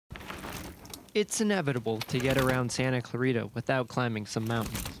It's inevitable to get around Santa Clarita without climbing some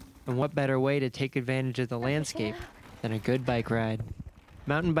mountains. And what better way to take advantage of the landscape than a good bike ride?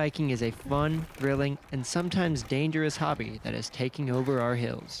 Mountain biking is a fun, thrilling, and sometimes dangerous hobby that is taking over our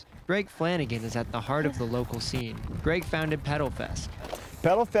hills. Craig Flanigan is at the heart of the local scene. Craig founded Pedal Fest.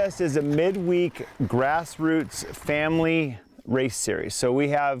 Pedal Fest is a midweek grassroots family race series. So we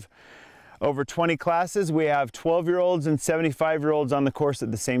have over 20 classes. We have 12-year-olds and 75-year-olds on the course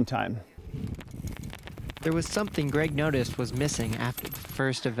at the same time. There was something Greg noticed was missing after the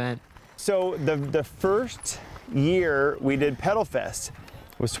first event. So the first year we did Pedal Fest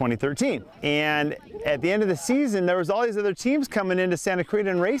was 2013. And at the end of the season, there was all these other teams coming into Santa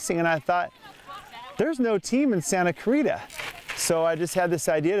Clarita and racing, and I thought, there's no team in Santa Clarita. So I just had this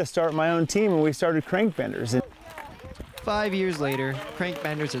idea to start my own team, and we started Crank Benders. 5 years later, Crank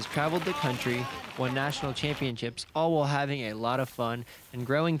Benders has traveled the country, won national championships, all while having a lot of fun and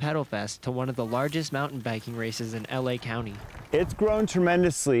growing Pedal Fest to one of the largest mountain biking races in LA County. It's grown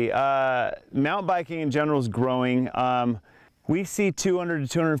tremendously. Mountain biking in general is growing. We see 200 to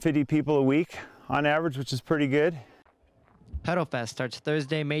 250 people a week on average, which is pretty good. Pedal Fest starts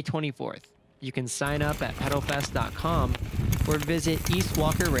Thursday, May 24th. You can sign up at pedalfest.com or visit East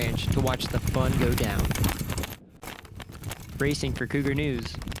Walker Ranch to watch the fun go down. Racing for Cougar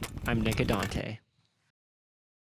News, I'm Nic Addante.